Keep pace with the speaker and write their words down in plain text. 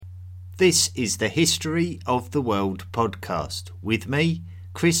This is the History of the World podcast with me,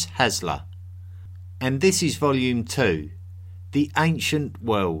 Chris Hasler. And this is Volume 2, The Ancient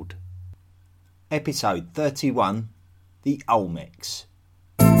World. Episode 31, The Olmecs.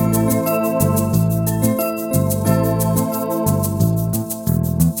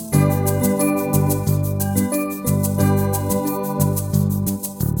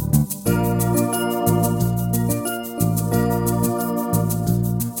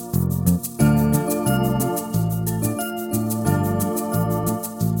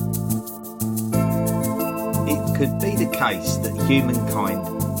 Could be the case that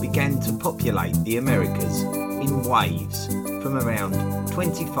humankind began to populate the Americas in waves from around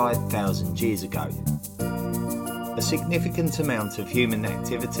 25,000 years ago. A significant amount of human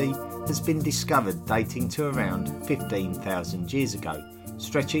activity has been discovered dating to around 15,000 years ago,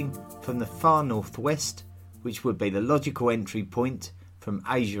 stretching from the far northwest, which would be the logical entry point from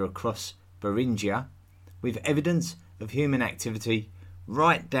Asia across Beringia, with evidence of human activity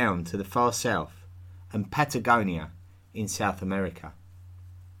right down to the far south and Patagonia in South America.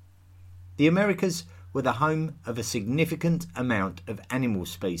 The Americas were the home of a significant amount of animal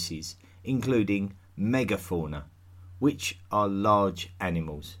species, including megafauna, which are large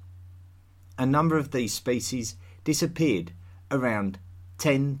animals. A number of these species disappeared around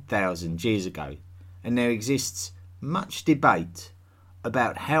 10,000 years ago, and there exists much debate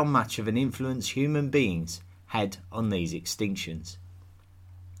about how much of an influence human beings had on these extinctions.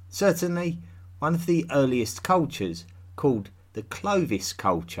 Certainly, one of the earliest cultures, called the Clovis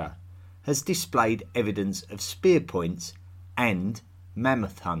culture, has displayed evidence of spear points and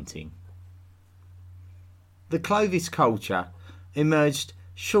mammoth hunting. The Clovis culture emerged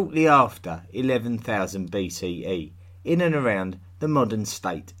shortly after 11,000 BCE in and around the modern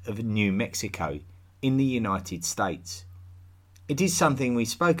state of New Mexico in the United States. It is something we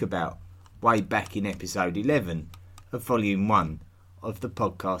spoke about way back in episode 11 of Volume 1 of the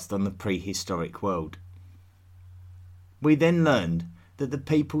podcast on the prehistoric world. We then learned that the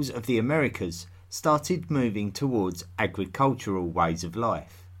peoples of the Americas started moving towards agricultural ways of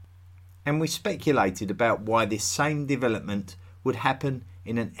life, and we speculated about why this same development would happen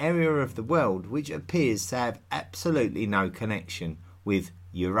in an area of the world which appears to have absolutely no connection with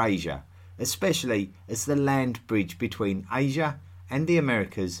Eurasia, especially as the land bridge between Asia and the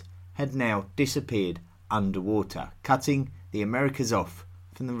Americas had now disappeared underwater, cutting the Americas off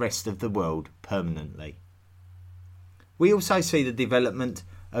from the rest of the world permanently. We also see the development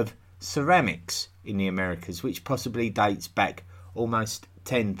of ceramics in the Americas, which possibly dates back almost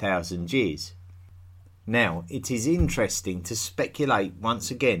 10,000 years. Now, it is interesting to speculate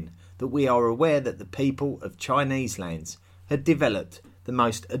once again that we are aware that the people of Chinese lands had developed the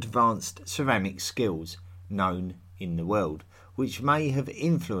most advanced ceramic skills known in the world, which may have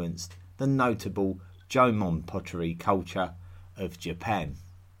influenced the notable Jomon pottery culture of Japan.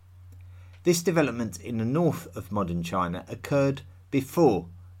 This development in the north of modern China occurred before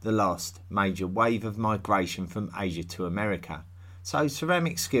the last major wave of migration from Asia to America, so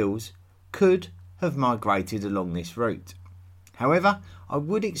ceramic skills could have migrated along this route. However, I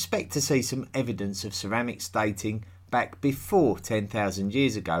would expect to see some evidence of ceramics dating back before 10,000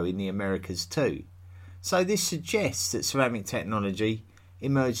 years ago in the Americas too, so this suggests that ceramic technology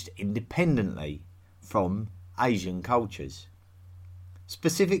emerged independently from Asian cultures.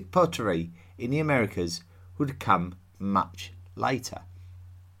 Specific pottery in the Americas would come much later.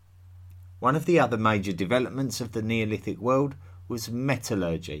 One of the other major developments of the Neolithic world was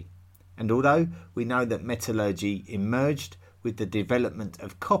metallurgy, and although we know that metallurgy emerged with the development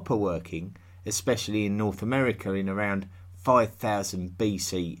of copper working, especially in North America in around 5000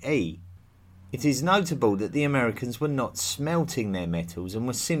 BCE, it is notable that the Americans were not smelting their metals and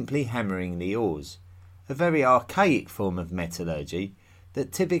were simply hammering the ores, a very archaic form of metallurgy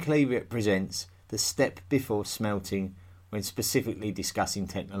that typically represents the step before smelting when specifically discussing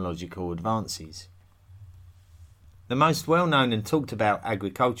technological advances. The most well-known and talked about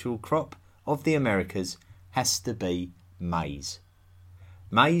agricultural crop of the Americas has to be maize.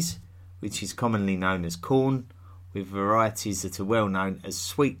 Maize, which is commonly known as corn, with varieties that are well known as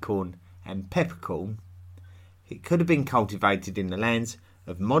sweet corn and peppercorn, it could have been cultivated in the lands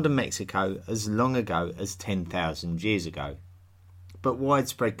of modern Mexico as long ago as 10,000 years ago. But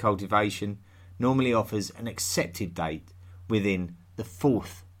widespread cultivation normally offers an accepted date within the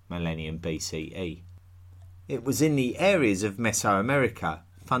 4th millennium BCE. It was in the areas of Mesoamerica,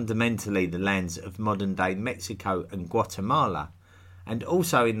 fundamentally the lands of modern-day Mexico and Guatemala, and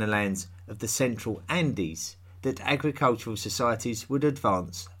also in the lands of the central Andes, that agricultural societies would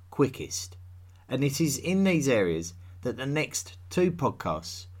advance quickest. And it is in these areas that the next two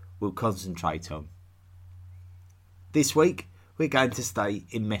podcasts we'll concentrate on. This week we're going to stay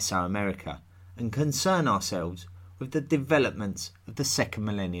in Mesoamerica and concern ourselves with the developments of the second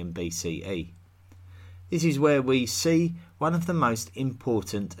millennium BCE. This is where we see one of the most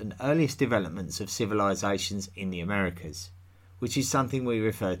important and earliest developments of civilizations in the Americas, which is something we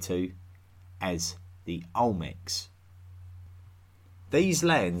refer to as the Olmecs. These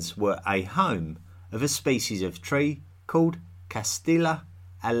lands were a home of a species of tree called Castilla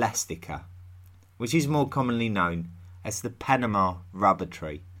elastica, which is more commonly known as the Panama rubber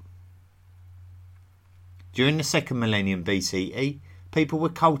tree. During the second millennium BCE, people were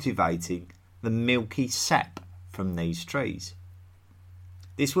cultivating the milky sap from these trees.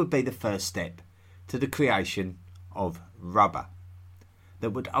 This would be the first step to the creation of rubber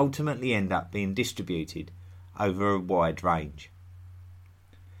that would ultimately end up being distributed over a wide range.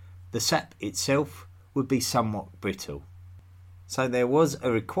 The sap itself would be somewhat brittle, so there was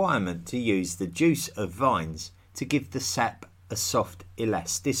a requirement to use the juice of vines to give the sap a soft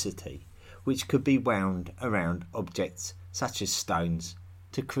elasticity, which could be wound around objects such as stones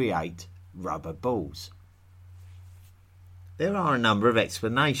to create rubber balls. There are a number of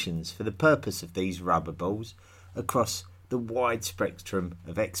explanations for the purpose of these rubber balls across the wide spectrum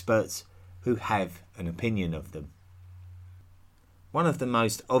of experts who have an opinion of them. One of the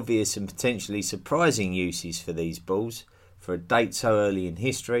most obvious and potentially surprising uses for these balls, for a date so early in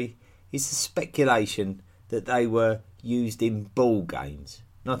history, is the speculation that they were used in ball games,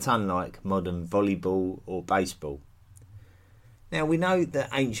 not unlike modern volleyball or baseball. Now, we know that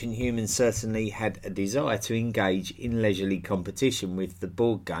ancient humans certainly had a desire to engage in leisurely competition with the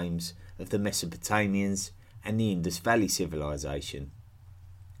board games of the Mesopotamians and the Indus Valley civilization.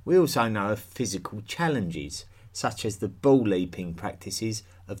 We also know of physical challenges, such as the ball leaping practices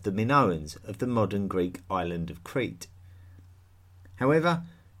of the Minoans of the modern Greek island of Crete. However,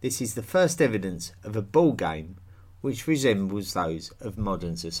 this is the first evidence of a ball game which resembles those of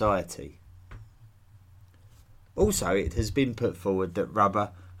modern society. Also, it has been put forward that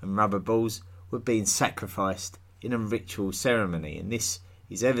rubber and rubber balls were being sacrificed in a ritual ceremony, and this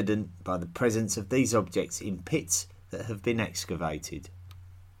is evident by the presence of these objects in pits that have been excavated.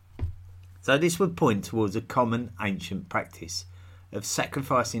 So this would point towards a common ancient practice of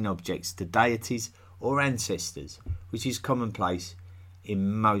sacrificing objects to deities or ancestors, which is commonplace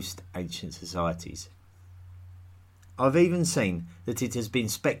in most ancient societies. I've even seen that it has been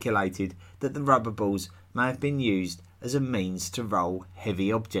speculated that the rubber balls may have been used as a means to roll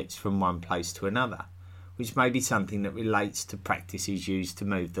heavy objects from one place to another, which may be something that relates to practices used to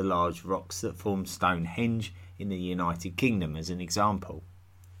move the large rocks that form Stonehenge in the United Kingdom as an example.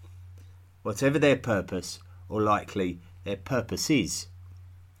 Whatever their purpose, or likely their purpose is,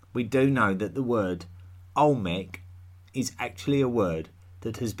 we do know that the word Olmec is actually a word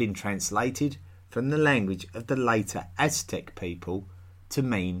that has been translated from the language of the later Aztec people to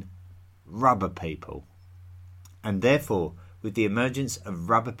mean rubber people. And therefore, with the emergence of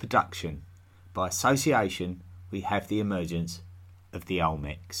rubber production, by association we have the emergence of the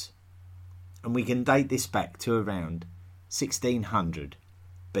Olmecs. And we can date this back to around 1600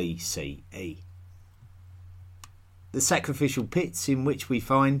 BCE. The sacrificial pits in which we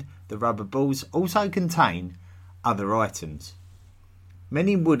find the rubber balls also contain other items.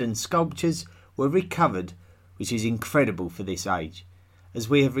 Many wooden sculptures were recovered, which is incredible for this age, as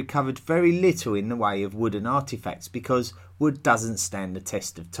we have recovered very little in the way of wooden artefacts because wood doesn't stand the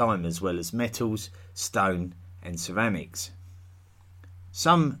test of time as well as metals, stone and ceramics.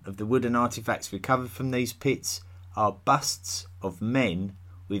 Some of the wooden artefacts recovered from these pits are busts of men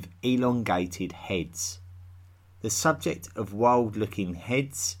with elongated heads. The subject of wild-looking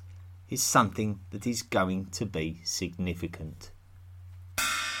heads is something that is going to be significant.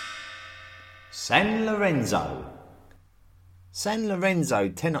 San Lorenzo. San Lorenzo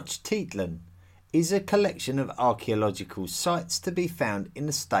Tenochtitlan is a collection of archaeological sites to be found in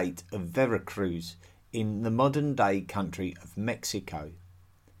the state of Veracruz in the modern-day country of Mexico.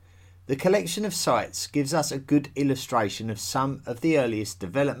 The collection of sites gives us a good illustration of some of the earliest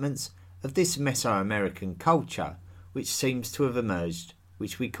developments of this Mesoamerican culture which seems to have emerged,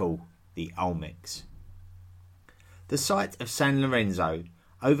 which we call the Olmecs. The site of San Lorenzo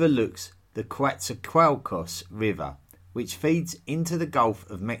overlooks the Coatzacoalcos River, which feeds into the Gulf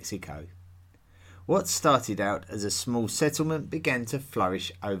of Mexico. What started out as a small settlement began to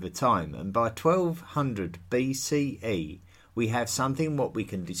flourish over time, and by 1200 BCE we have something what we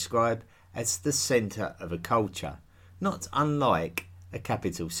can describe as the centre of a culture, not unlike a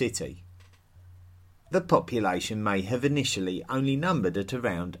capital city. The population may have initially only numbered at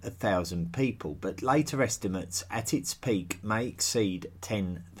around 1,000 people, but later estimates at its peak may exceed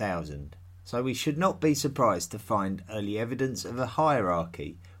 10,000. So we should not be surprised to find early evidence of a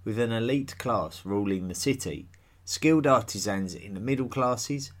hierarchy with an elite class ruling the city, skilled artisans in the middle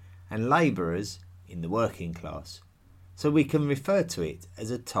classes, and labourers in the working class. So we can refer to it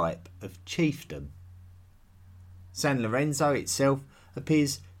as a type of chiefdom. San Lorenzo itself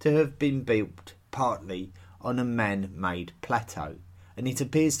appears to have been built partly on a man-made plateau, and it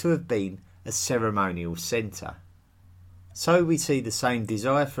appears to have been a ceremonial centre. So we see the same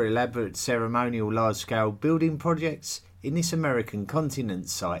desire for elaborate ceremonial large-scale building projects in this American continent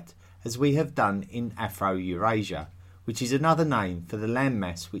site as we have done in Afro-Eurasia, which is another name for the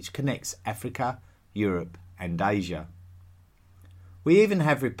landmass which connects Africa, Europe and Asia. We even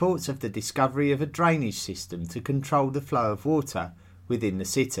have reports of the discovery of a drainage system to control the flow of water within the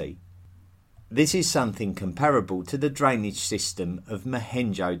city. This is something comparable to the drainage system of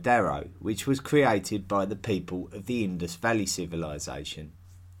Mohenjo-Daro, which was created by the people of the Indus Valley civilization.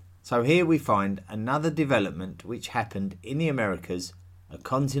 So here we find another development which happened in the Americas, a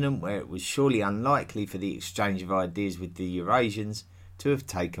continent where it was surely unlikely for the exchange of ideas with the Eurasians to have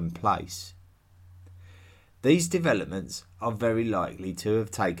taken place. These developments are very likely to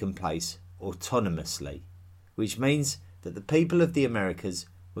have taken place autonomously, which means that the people of the Americas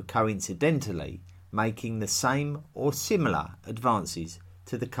were coincidentally making the same or similar advances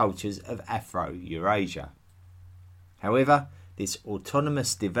to the cultures of Afro-Eurasia. However, this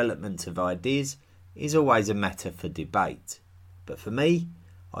autonomous development of ideas is always a matter for debate, but for me,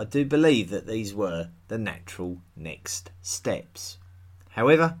 I do believe that these were the natural next steps.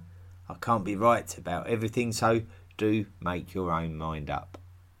 However, I can't be right about everything, so do make your own mind up.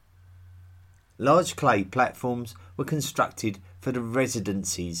 Large clay platforms were constructed for the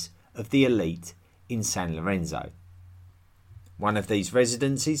residences of the elite in San Lorenzo. One of these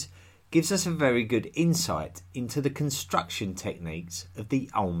residences gives us a very good insight into the construction techniques of the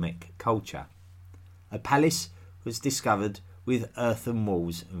Olmec culture. A palace was discovered with earthen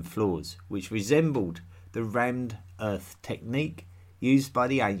walls and floors, which resembled the rammed earth technique used by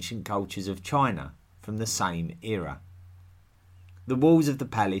the ancient cultures of China from the same era. The walls of the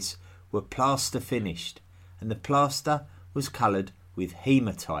palace were plaster finished, and the plaster was coloured with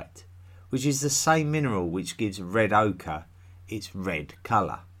hematite, which is the same mineral which gives red ochre its red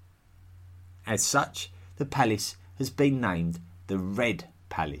colour. As such, the palace has been named the Red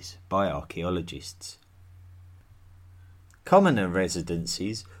Palace by archaeologists. Commoner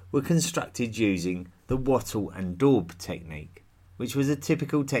residences were constructed using the wattle and daub technique, which was a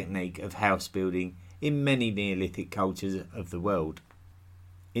typical technique of house building in many Neolithic cultures of the world.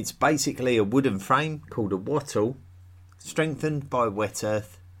 It's basically a wooden frame called a wattle, strengthened by wet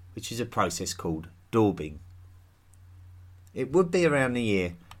earth, which is a process called daubing. It would be around the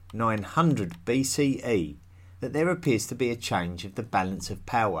year 900 BCE that there appears to be a change of the balance of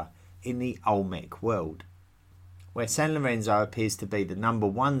power in the Olmec world. Where San Lorenzo appears to be the number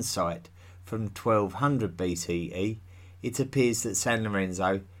one site from 1200 BCE, it appears that San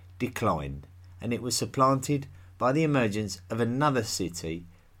Lorenzo declined, and it was supplanted by the emergence of another city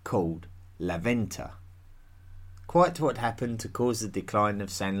called La Venta. Quite what happened to cause the decline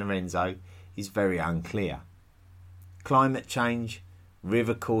of San Lorenzo is very unclear. Climate change,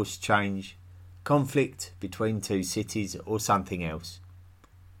 river course change, conflict between two cities, or something else.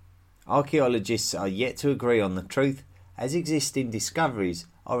 Archaeologists are yet to agree on the truth, as existing discoveries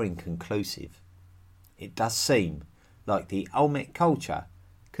are inconclusive. It does seem like the Olmec culture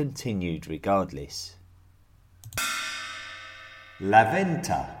continued regardless. La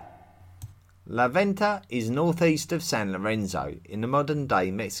Venta. La Venta is northeast of San Lorenzo in the modern-day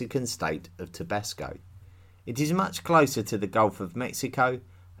Mexican state of Tabasco. It is much closer to the Gulf of Mexico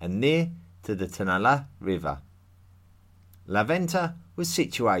and near to the Tonalá River. La Venta was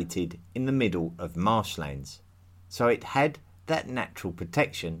situated in the middle of marshlands, so it had that natural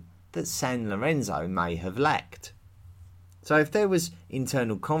protection that San Lorenzo may have lacked. So if there was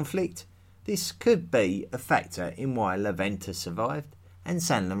internal conflict, this could be a factor in why La Venta survived and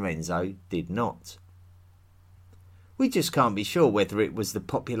San Lorenzo did not. We just can't be sure whether it was the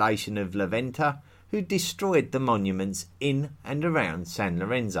population of La Venta who destroyed the monuments in and around San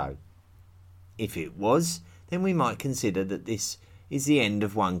Lorenzo. If it was, then we might consider that this is the end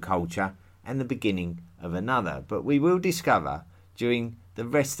of one culture and the beginning of another, but we will discover during the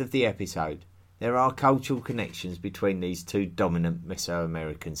rest of the episode there are cultural connections between these two dominant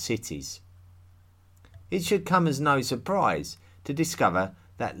Mesoamerican cities. It should come as no surprise to discover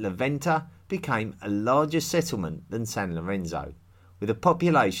that La Venta became a larger settlement than San Lorenzo, with a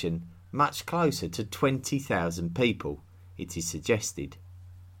population much closer to 20,000 people, it is suggested.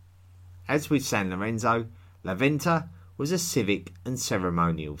 As with San Lorenzo, La Venta was a civic and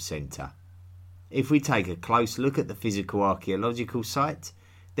ceremonial centre. If we take a close look at the physical archaeological site,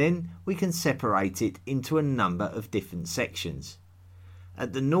 then we can separate it into a number of different sections.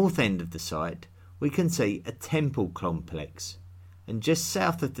 At the north end of the site, we can see a temple complex, and just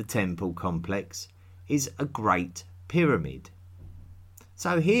south of the temple complex is a great pyramid.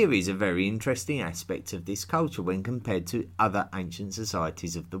 So here is a very interesting aspect of this culture when compared to other ancient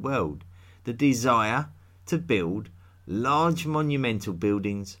societies of the world: the desire to build large monumental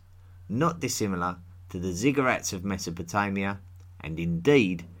buildings, not dissimilar to the ziggurats of Mesopotamia and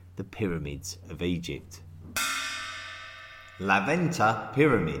indeed the pyramids of Egypt. La Venta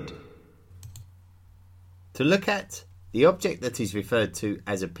Pyramid. To look at, the object that is referred to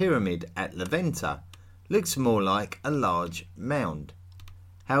as a pyramid at La Venta looks more like a large mound.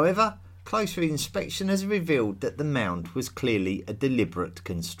 However, closer inspection has revealed that the mound was clearly a deliberate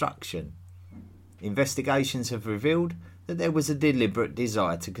construction. Investigations have revealed that there was a deliberate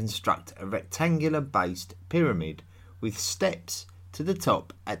desire to construct a rectangular-based pyramid with steps to the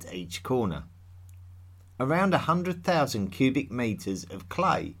top at each corner. Around 100,000 cubic metres of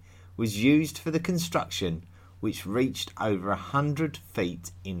clay was used for the construction, which reached over 100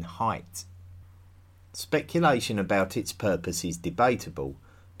 feet in height. Speculation about its purpose is debatable,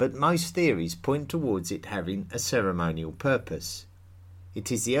 but most theories point towards it having a ceremonial purpose.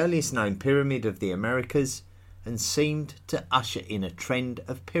 It is the earliest known pyramid of the Americas and seemed to usher in a trend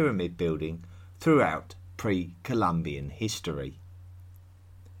of pyramid building throughout pre-Columbian history.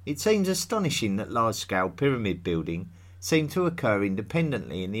 It seems astonishing that large-scale pyramid building seemed to occur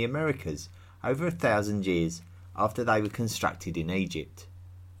independently in the Americas over 1,000 years after they were constructed in Egypt.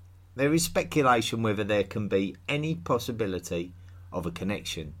 There is speculation whether there can be any possibility of a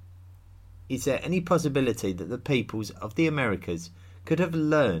connection. Is there any possibility that the peoples of the Americas could have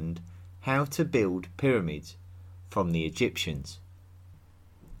learned how to build pyramids from the Egyptians?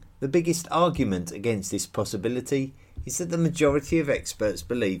 The biggest argument against this possibility is that the majority of experts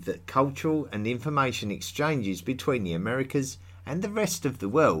believe that cultural and information exchanges between the Americas and the rest of the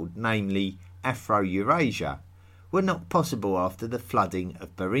world, namely Afro-Eurasia, were not possible after the flooding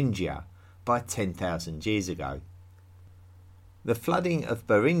of Beringia by 10,000 years ago. The flooding of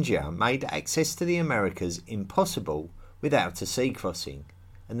Beringia made access to the Americas impossible without a sea crossing,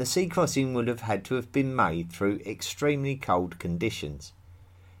 and the sea crossing would have had to have been made through extremely cold conditions.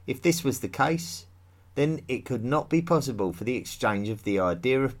 If this was the case, then it could not be possible for the exchange of the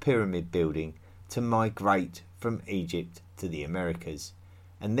idea of pyramid building to migrate from Egypt to the Americas,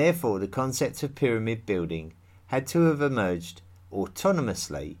 and therefore the concept of pyramid building had to have emerged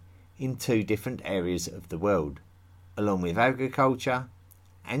autonomously in two different areas of the world, along with agriculture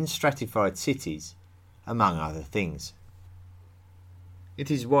and stratified cities, among other things. It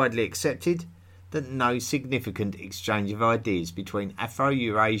is widely accepted that no significant exchange of ideas between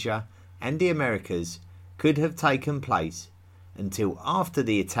Afro-Eurasia and the Americas could have taken place until after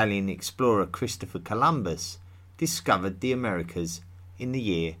the Italian explorer Christopher Columbus discovered the Americas in the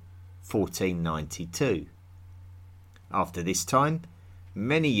year 1492. After this time,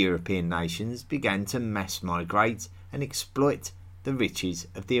 many European nations began to mass migrate and exploit the riches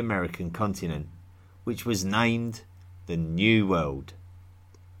of the American continent, which was named the New World.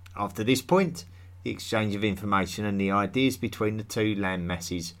 After this point, the exchange of information and the ideas between the two land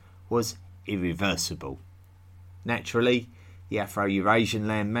masses was irreversible. Naturally, the Afro-Eurasian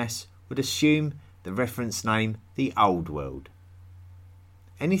landmass would assume the reference name the Old World.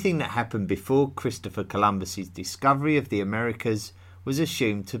 Anything that happened before Christopher Columbus's discovery of the Americas was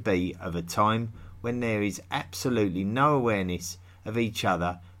assumed to be of a time when there is absolutely no awareness of each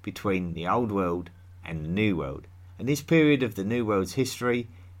other between the Old World and the New World, and this period of the New World's history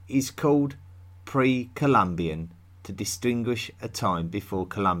is called pre-Columbian to distinguish a time before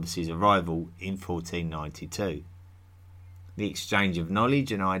Columbus's arrival in 1492. The exchange of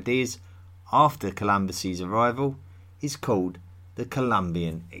knowledge and ideas after Columbus's arrival is called the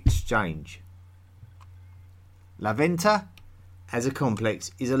Columbian Exchange. La Venta, as a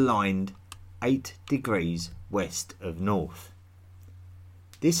complex, is aligned 8 degrees west of north.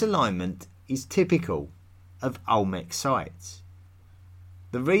 This alignment is typical of Olmec sites.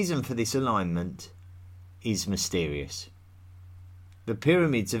 The reason for this alignment is mysterious. The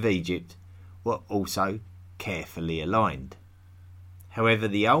pyramids of Egypt were also carefully aligned. However,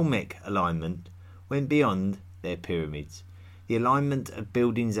 the Olmec alignment went beyond their pyramids. The alignment of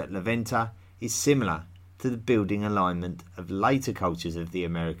buildings at La Venta is similar to the building alignment of later cultures of the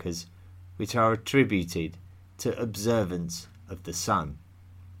Americas, which are attributed to observance of the sun.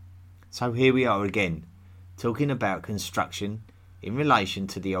 So here we are again, talking about construction in relation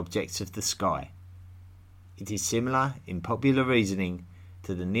to the objects of the sky. It is similar in popular reasoning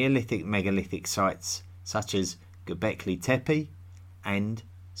to the Neolithic megalithic sites such as Göbekli Tepe and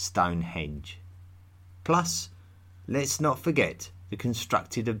Stonehenge. Plus, let's not forget the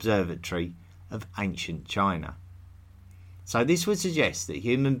constructed observatory of ancient China. So this would suggest that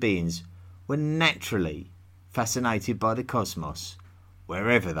human beings were naturally fascinated by the cosmos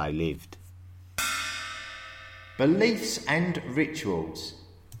wherever they lived. Beliefs and rituals.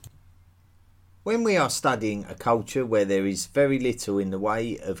 When we are studying a culture where there is very little in the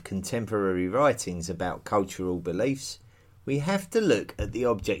way of contemporary writings about cultural beliefs, we have to look at the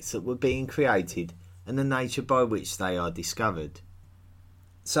objects that were being created and the nature by which they are discovered.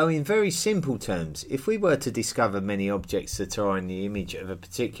 So in very simple terms, if we were to discover many objects that are in the image of a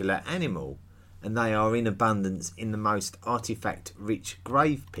particular animal, and they are in abundance in the most artifact-rich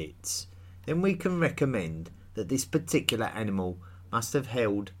grave pits, then we can recommend that this particular animal must have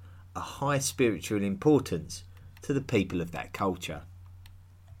held a high spiritual importance to the people of that culture.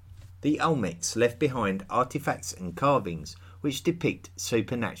 The Olmecs left behind artifacts and carvings which depict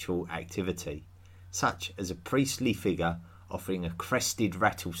supernatural activity, such as a priestly figure offering a crested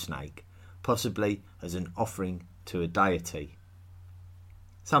rattlesnake, possibly as an offering to a deity.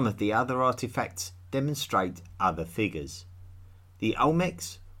 Some of the other artifacts demonstrate other figures. The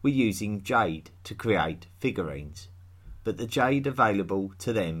Olmecs were using jade to create figurines, but the jade available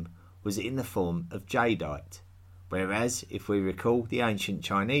to them was in the form of jadeite, whereas, if we recall, the ancient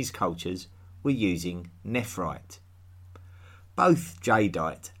Chinese cultures were using nephrite. Both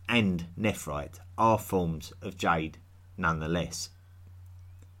jadeite and nephrite are forms of jade nonetheless.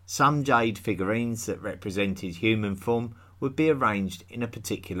 Some jade figurines that represented human form would be arranged in a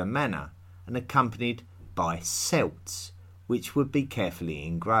particular manner and accompanied by celts, which would be carefully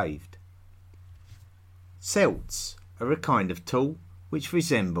engraved. Celts are a kind of tool which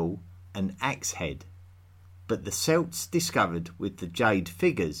resemble an axe head, but the celts discovered with the jade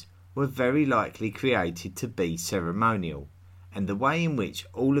figures were very likely created to be ceremonial, and the way in which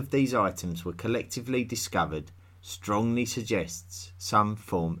all of these items were collectively discovered strongly suggests some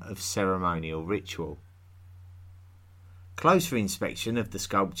form of ceremonial ritual. Closer inspection of the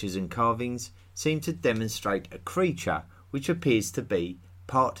sculptures and carvings seem to demonstrate a creature which appears to be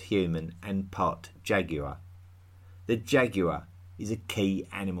part human and part jaguar. The jaguar is a key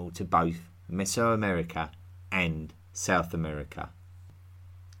animal to both Mesoamerica and South America.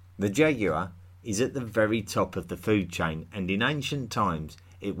 The jaguar is at the very top of the food chain, and in ancient times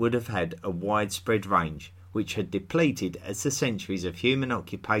it would have had a widespread range which had depleted as the centuries of human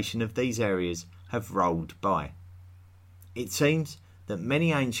occupation of these areas have rolled by. It seems that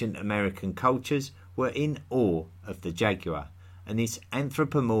many ancient American cultures were in awe of the jaguar, and this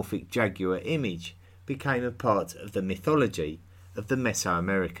anthropomorphic jaguar image became a part of the mythology of the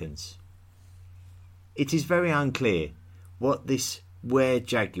Mesoamericans. It is very unclear what this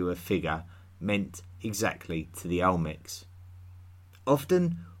were-jaguar figure meant exactly to the Olmecs.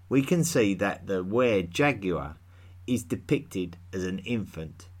 Often we can see that the were-jaguar is depicted as an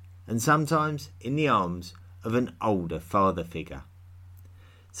infant, and sometimes in the arms of an older father figure.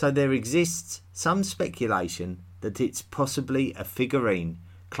 So there exists some speculation that it's possibly a figurine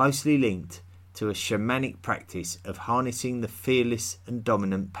closely linked to a shamanic practice of harnessing the fearless and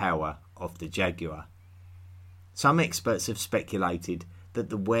dominant power of the jaguar. Some experts have speculated that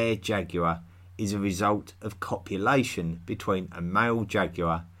the were-jaguar is a result of copulation between a male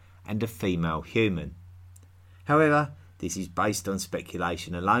jaguar and a female human. However, this is based on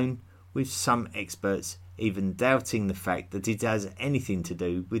speculation alone, with some experts even doubting the fact that it has anything to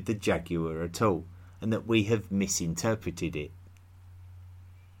do with the jaguar at all, and that we have misinterpreted it.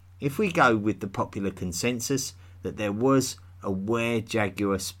 If we go with the popular consensus that there was a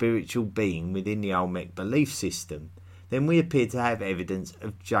were-jaguar spiritual being within the Olmec belief system, then we appear to have evidence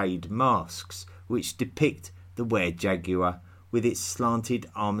of jade masks which depict the were-jaguar with its slanted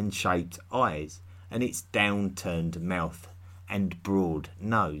almond-shaped eyes and its down-turned mouth and broad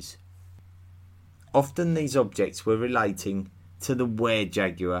nose. Often these objects were relating to the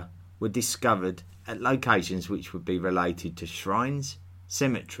were-jaguar were discovered at locations which would be related to shrines,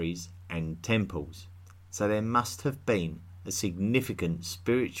 cemeteries and temples, so there must have been a significant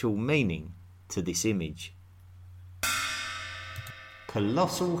spiritual meaning to this image.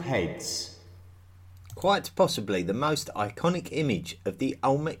 Colossal heads. Quite possibly the most iconic image of the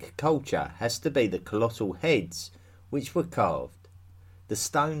Olmec culture has to be the colossal heads which were carved. The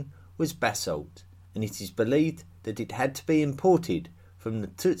stone was basalt, and it is believed that it had to be imported from the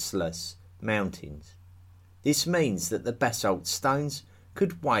Tuxtlas Mountains. This means that the basalt stones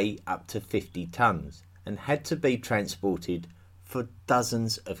could weigh up to 50 tonnes and had to be transported for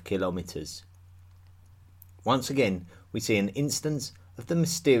dozens of kilometres. Once again, we see an instance of the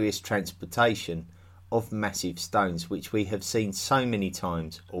mysterious transportation of massive stones, which we have seen so many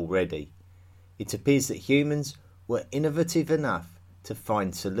times already. It appears that humans were innovative enough to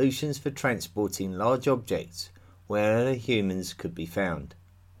find solutions for transporting large objects wherever humans could be found.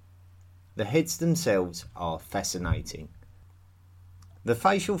 The heads themselves are fascinating. The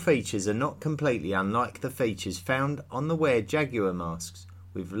facial features are not completely unlike the features found on the were-jaguar masks,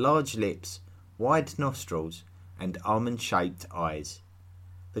 with large lips, wide nostrils and almond-shaped eyes.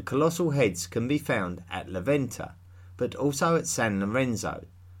 The colossal heads can be found at La Venta, but also at San Lorenzo,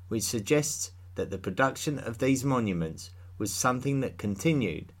 which suggests that the production of these monuments was something that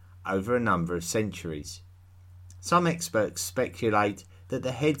continued over a number of centuries. Some experts speculate that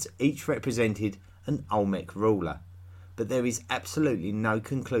the heads each represented an Olmec ruler, but there is absolutely no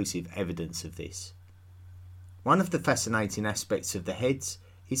conclusive evidence of this. One of the fascinating aspects of the heads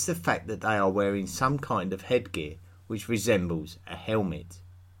is the fact that they are wearing some kind of headgear which resembles a helmet.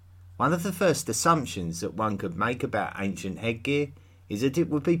 One of the first assumptions that one could make about ancient headgear is that it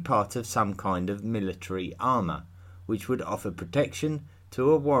would be part of some kind of military armour, which would offer protection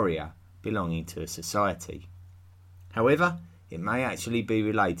to a warrior belonging to a society. However, it may actually be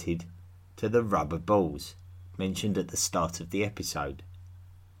related to the rubber balls mentioned at the start of the episode.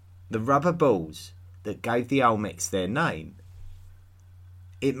 The rubber balls that gave the Olmecs their name.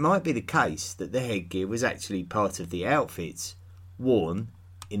 It might be the case that the headgear was actually part of the outfits worn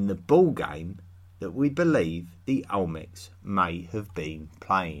in the ball game that we believe the Olmecs may have been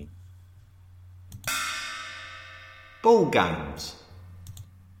playing. Ball games.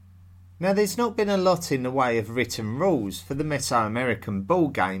 Now, there's not been a lot in the way of written rules for the Mesoamerican ball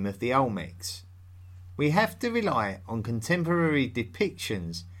game of the Olmecs. We have to rely on contemporary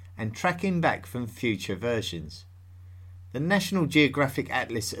depictions and tracking back from future versions. The National Geographic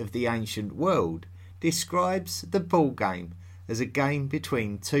Atlas of the Ancient World describes the ball game as a game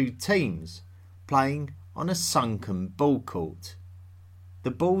between two teams playing on a sunken ball court.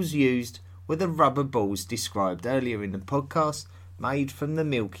 The balls used were the rubber balls described earlier in the podcast, made from the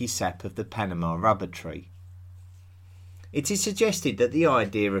milky sap of the Panama rubber tree. It is suggested that the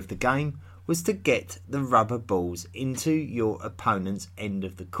idea of the game was to get the rubber balls into your opponent's end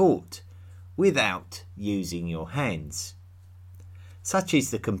of the court without using your hands. Such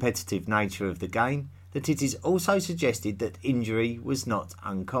is the competitive nature of the game that it is also suggested that injury was not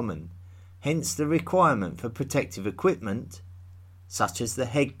uncommon, hence the requirement for protective equipment such as the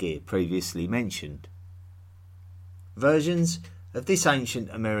headgear previously mentioned. Versions of this ancient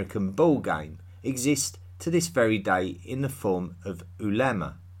American ball game exist to this very day in the form of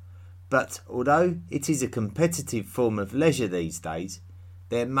ulama, but although it is a competitive form of leisure these days,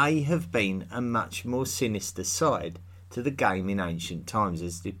 there may have been a much more sinister side to the game in ancient times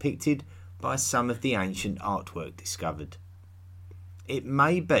as depicted by some of the ancient artwork discovered. It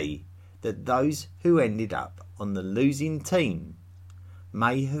may be that those who ended up on the losing team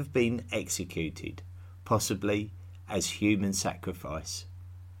may have been executed, possibly as human sacrifice.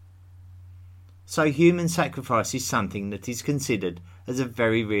 So human sacrifice is something that is considered as a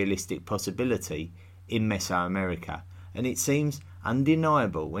very realistic possibility in Mesoamerica, and it seems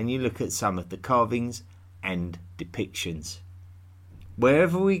undeniable when you look at some of the carvings and depictions.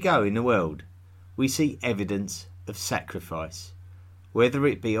 Wherever we go in the world, we see evidence of sacrifice, whether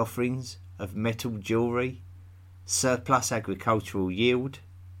it be offerings of metal jewellery, surplus agricultural yield,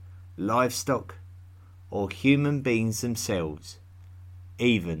 livestock, or human beings themselves,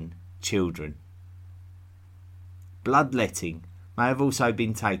 even children. Bloodletting may have also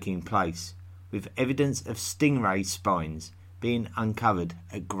been taking place, with evidence of stingray spines being uncovered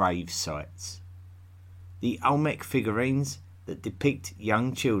at grave sites. The Olmec figurines that depict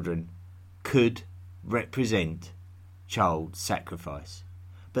young children could represent child sacrifice,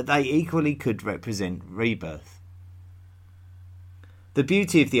 but they equally could represent rebirth. The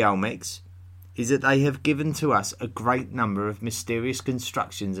beauty of the Olmecs is that they have given to us a great number of mysterious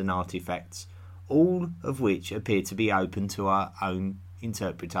constructions and artefacts, all of which appear to be open to our own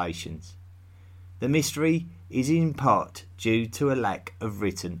interpretations. The mystery is in part due to a lack of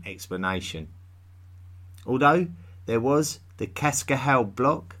written explanation. Although there was the Cascajal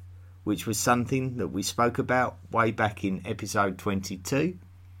block, which was something that we spoke about way back in episode 22,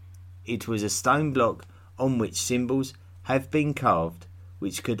 it was a stone block on which symbols have been carved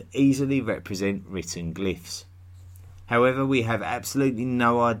which could easily represent written glyphs. However, we have absolutely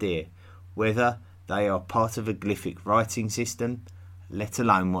no idea whether they are part of a glyphic writing system, let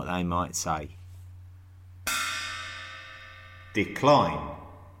alone what they might say. Decline.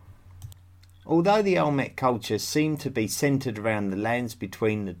 Although the Olmec culture seemed to be centred around the lands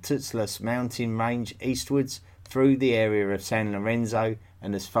between the Tuxtlas mountain range eastwards through the area of San Lorenzo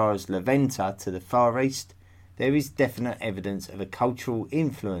and as far as La Venta to the far east, there is definite evidence of a cultural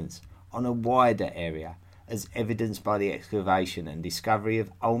influence on a wider area, as evidenced by the excavation and discovery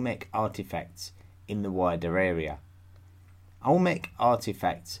of Olmec artefacts in the wider area. Olmec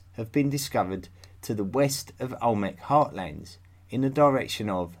artefacts have been discovered to the west of Olmec heartlands, in the direction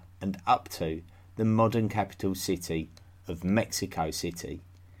of and up to the modern capital city of Mexico City,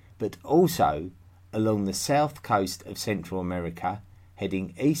 but also along the south coast of Central America,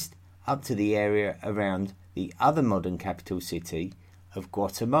 heading east up to the area around the other modern capital city of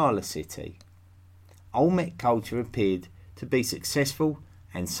Guatemala City. Olmec culture appeared to be successful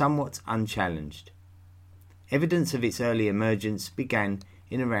and somewhat unchallenged. Evidence of its early emergence began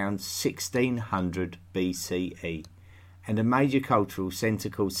in around 1600 BCE, and a major cultural centre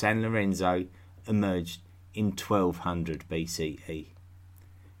called San Lorenzo emerged in 1200 BCE.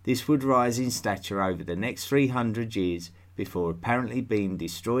 This would rise in stature over the next 300 years before apparently being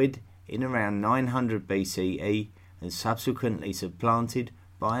destroyed in around 900 BCE and subsequently supplanted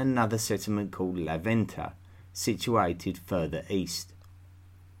by another settlement called La Venta, situated further east.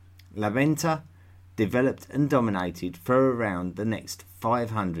 La Venta developed and dominated for around the next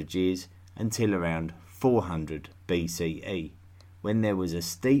 500 years until around 400 BCE, when there was a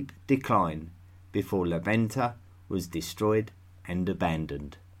steep decline before La Venta was destroyed and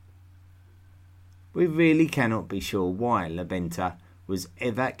abandoned. We really cannot be sure why La Venta was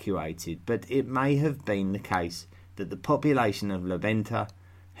evacuated, but it may have been the case that the population of La Venta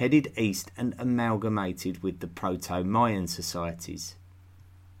headed east and amalgamated with the Proto-Mayan societies.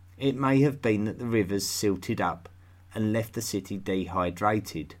 It may have been that the rivers silted up and left the city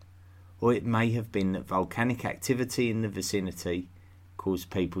dehydrated, or it may have been that volcanic activity in the vicinity caused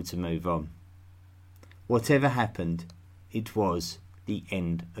people to move on. Whatever happened, it was the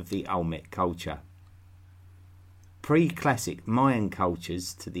end of the Olmec culture. Pre-classic Mayan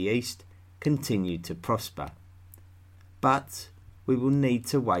cultures to the east continued to prosper, but we will need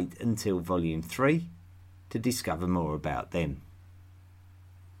to wait until Volume 3 to discover more about them.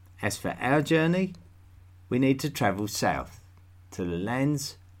 As for our journey, we need to travel south to the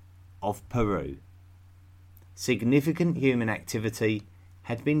lands of Peru. Significant human activity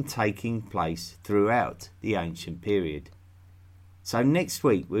had been taking place throughout the ancient period. So next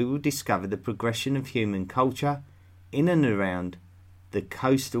week we will discover the progression of human culture in and around the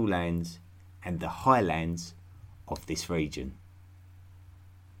coastal lands and the highlands of this region.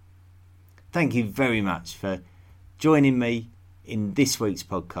 Thank you very much for joining me in this week's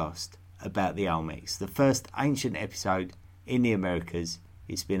podcast about the Olmecs, the first ancient episode in the Americas.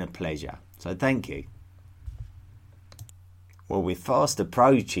 It's been a pleasure, so thank you. Well, we're fast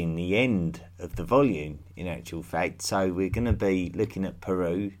approaching the end of the volume, in actual fact, so we're going to be looking at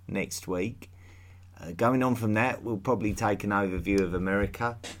Peru next week. Going on from that, we'll probably take an overview of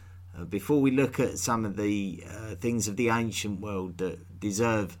America. Before we look at some of the things of the ancient world that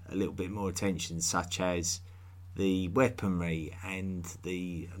deserve a little bit more attention, such as the weaponry and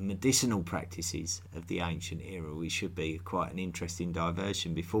the medicinal practices of the ancient era, which should be quite an interesting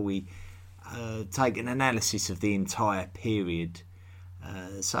diversion before we take an analysis of the entire period.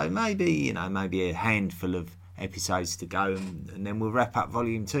 So maybe a handful of episodes to go, and then we'll wrap up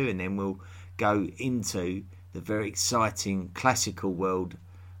Volume 2, and then we'll go into the very exciting classical world,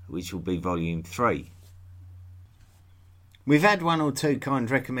 which will be Volume 3. We've had one or two kind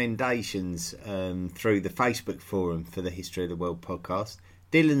recommendations through the Facebook forum for the History of the World podcast.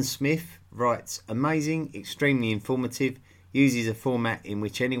 Dylan Smith writes, amazing, extremely informative, uses a format in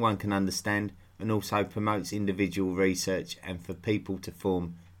which anyone can understand, and also promotes individual research and for people to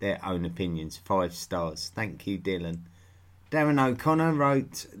form their own opinions. 5 stars. Thank you, Dylan. Darren O'Connor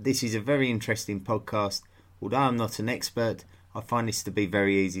wrote, this is a very interesting podcast. Although I'm not an expert, I find this to be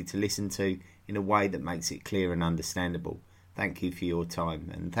very easy to listen to in a way that makes it clear and understandable. Thank you for your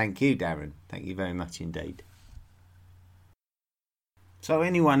time, and thank you, Darren. Thank you very much indeed. So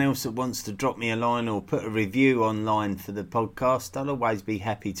anyone else that wants to drop me a line or put a review online for the podcast, I'll always be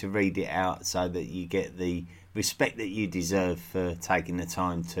happy to read it out so that you get the respect that you deserve for taking the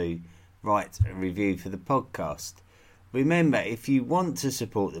time to write a review for the podcast. Remember, if you want to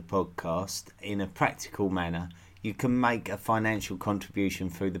support the podcast in a practical manner, you can make a financial contribution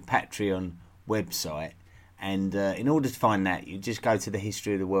through the Patreon website. And in order to find that, you just go to the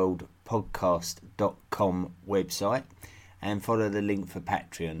History of the World podcast.com website and follow the link for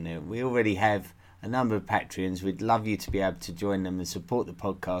Patreon. Now, we already have a number of Patreons. We'd love you to be able to join them and support the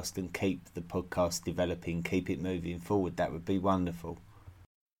podcast and keep the podcast developing, keep it moving forward. That would be wonderful.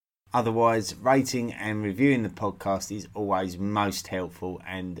 Otherwise, rating and reviewing the podcast is always most helpful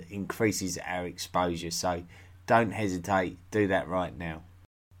and increases our exposure. So don't hesitate, do that right now.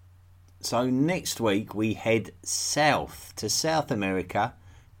 So next week we head south to South America,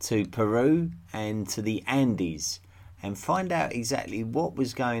 to Peru and to the Andes, and find out exactly what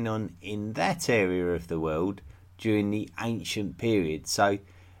was going on in that area of the world during the ancient period. So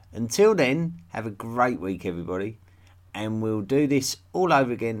until then, have a great week everybody, and we'll do this all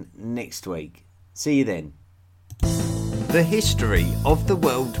over again next week. See you then. The History of the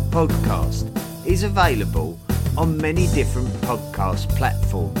World podcast is available on many different podcast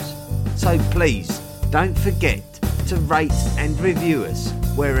platforms, so please don't forget to rate and review us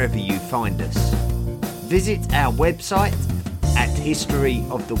wherever you find us. Visit our website at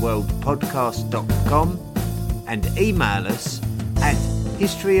historyoftheworldpodcast.com and email us at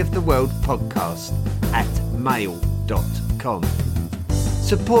historyoftheworldpodcast@mail.com.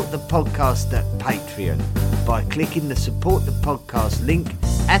 Support the podcast at Patreon by clicking the Support the Podcast link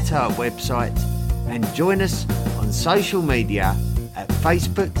at our website, and join us on social media at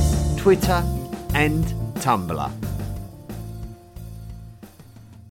Facebook, Twitter and Tumblr.